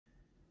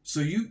So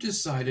you've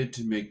decided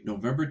to make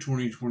November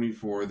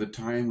 2024 the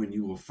time when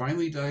you will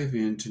finally dive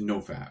into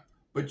NoFap,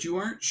 but you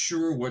aren't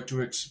sure what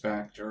to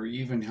expect or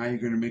even how you're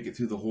going to make it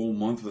through the whole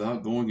month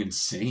without going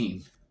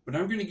insane. But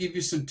I'm going to give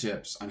you some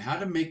tips on how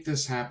to make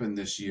this happen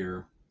this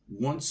year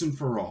once and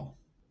for all.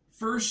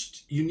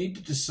 First, you need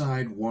to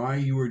decide why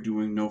you are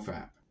doing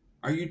NoFap.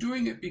 Are you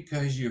doing it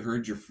because you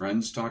heard your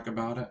friends talk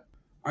about it?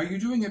 Are you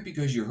doing it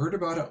because you heard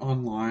about it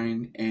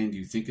online and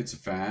you think it's a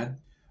fad?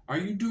 Are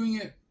you doing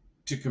it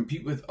to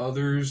compete with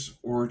others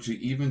or to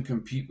even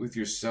compete with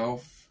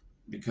yourself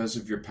because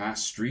of your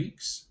past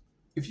streaks?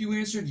 If you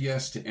answered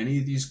yes to any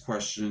of these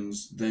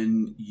questions,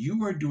 then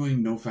you are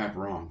doing NoFap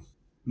wrong.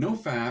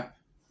 NoFap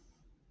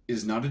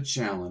is not a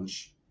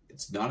challenge,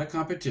 it's not a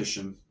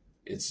competition,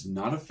 it's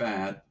not a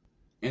fad,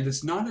 and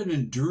it's not an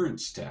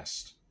endurance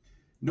test.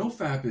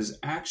 NoFap is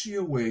actually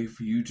a way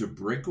for you to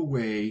break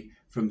away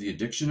from the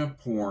addiction of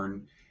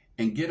porn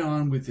and get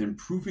on with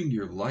improving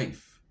your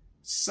life.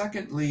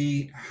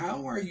 Secondly,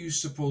 how are you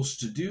supposed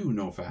to do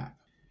NoFap?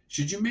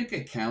 Should you make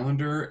a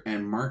calendar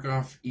and mark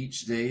off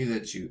each day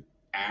that you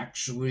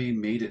actually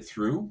made it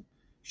through?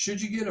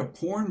 Should you get a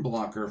porn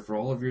blocker for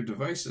all of your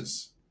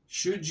devices?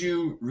 Should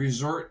you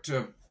resort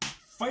to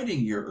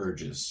fighting your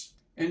urges?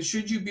 And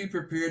should you be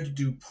prepared to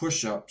do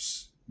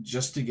push-ups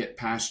just to get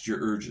past your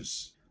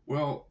urges?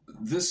 Well,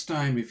 this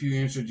time, if you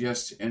answered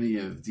yes to any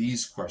of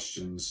these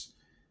questions,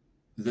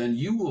 then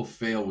you will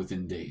fail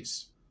within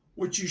days.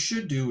 What you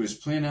should do is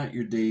plan out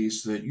your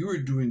days so that you are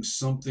doing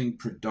something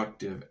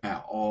productive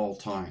at all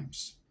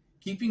times.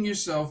 Keeping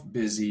yourself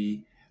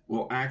busy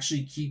will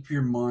actually keep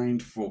your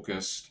mind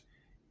focused,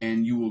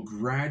 and you will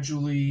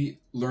gradually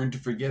learn to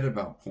forget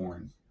about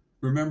porn.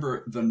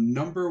 Remember, the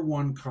number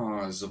one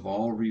cause of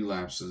all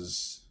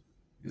relapses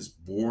is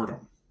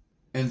boredom.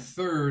 And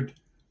third,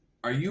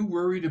 are you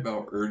worried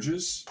about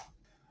urges?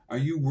 Are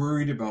you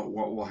worried about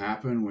what will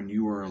happen when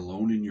you are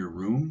alone in your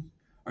room?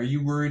 Are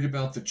you worried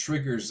about the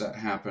triggers that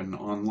happen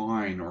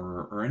online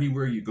or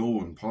anywhere you go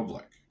in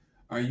public?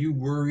 Are you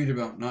worried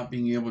about not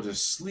being able to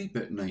sleep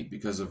at night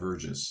because of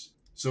urges?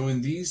 So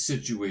in these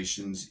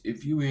situations,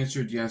 if you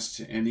answered yes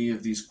to any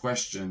of these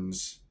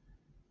questions,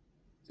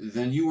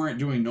 then you aren't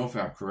doing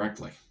NoFap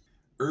correctly.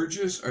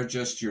 Urges are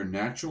just your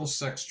natural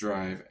sex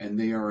drive, and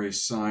they are a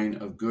sign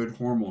of good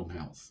hormone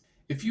health.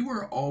 If you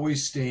are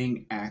always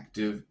staying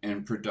active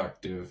and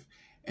productive,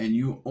 and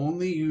you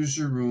only use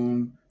your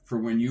room for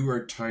when you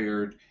are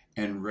tired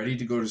and ready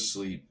to go to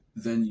sleep,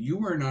 then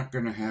you are not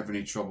going to have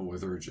any trouble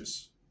with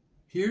urges.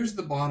 Here's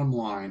the bottom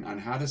line on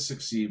how to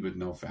succeed with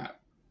NoFap.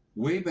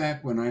 Way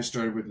back when I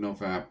started with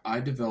NoFap, I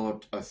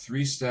developed a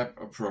 3-step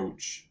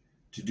approach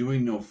to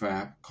doing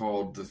NoFap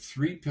called the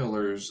 3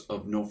 pillars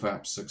of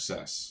NoFap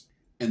success.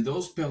 And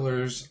those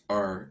pillars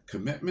are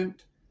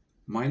commitment,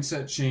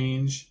 mindset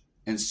change,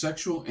 and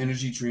sexual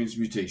energy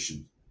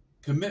transmutation.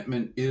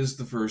 Commitment is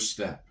the first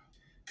step.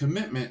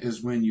 Commitment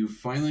is when you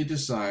finally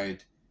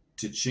decide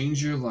to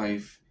change your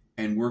life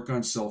and work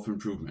on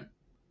self-improvement.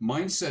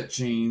 Mindset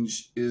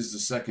change is the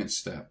second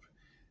step.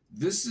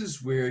 This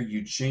is where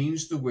you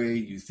change the way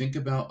you think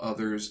about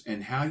others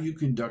and how you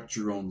conduct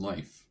your own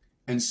life.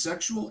 And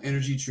sexual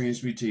energy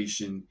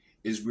transmutation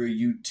is where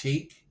you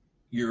take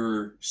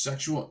your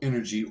sexual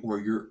energy or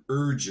your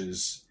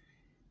urges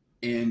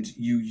and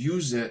you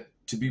use it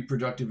to be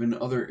productive in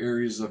other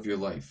areas of your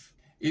life.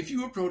 If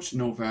you approach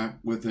NoFap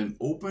with an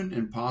open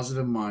and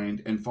positive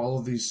mind and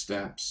follow these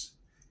steps,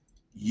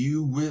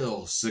 you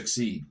will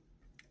succeed.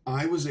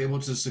 I was able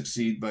to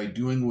succeed by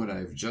doing what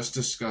I've just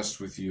discussed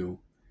with you,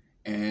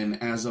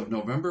 and as of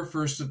November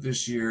 1st of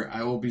this year,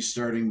 I will be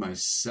starting my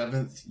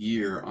 7th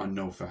year on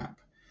NoFap.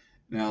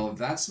 Now,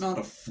 that's not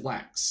a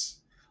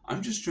flex.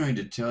 I'm just trying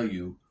to tell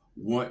you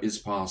what is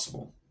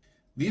possible.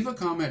 Leave a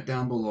comment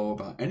down below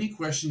about any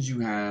questions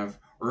you have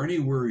or any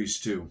worries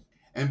too.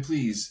 And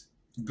please,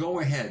 go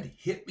ahead,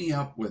 hit me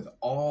up with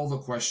all the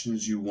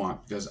questions you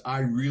want because I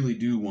really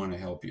do want to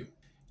help you.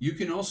 You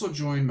can also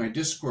join my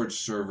Discord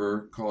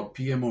server called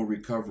PMO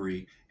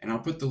Recovery, and I'll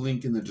put the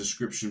link in the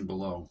description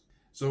below.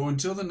 So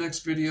until the next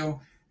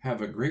video,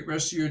 have a great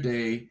rest of your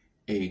day,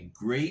 a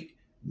great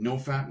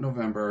NoFap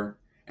November,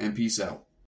 and peace out.